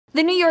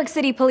The New York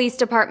City Police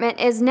Department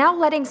is now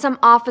letting some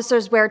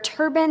officers wear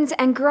turbans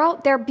and grow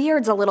out their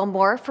beards a little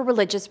more for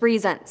religious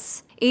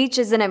reasons. Each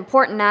is an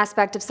important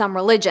aspect of some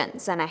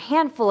religions, and a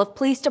handful of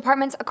police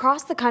departments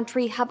across the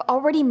country have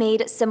already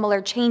made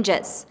similar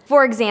changes.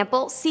 For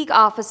example, Sikh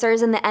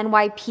officers in the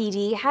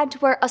NYPD had to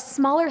wear a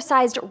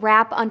smaller-sized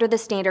wrap under the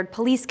standard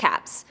police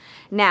caps.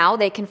 Now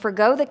they can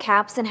forgo the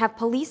caps and have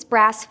police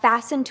brass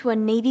fastened to a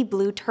navy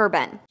blue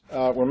turban.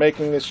 We're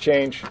making this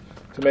change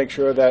to make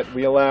sure that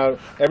we allow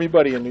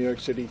everybody in New York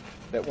City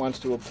that wants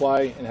to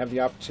apply and have the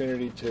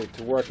opportunity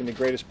to work in the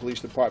greatest police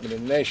department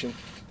in the nation,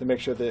 to make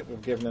sure that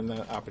we've given them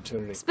that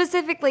opportunity.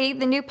 Specifically,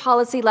 the new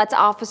policy lets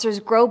officers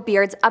grow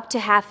beards up to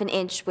half an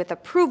inch with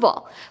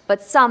approval,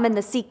 but some in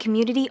the Sikh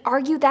community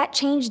argue that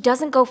change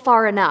doesn't go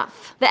far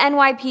enough. The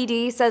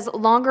NYPD says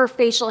longer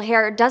facial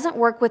hair doesn't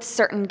work with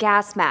certain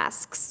gas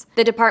masks.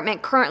 The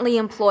department currently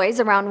employs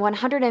around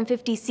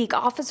 150 Sikh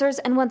officers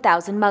and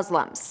 1,000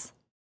 Muslims.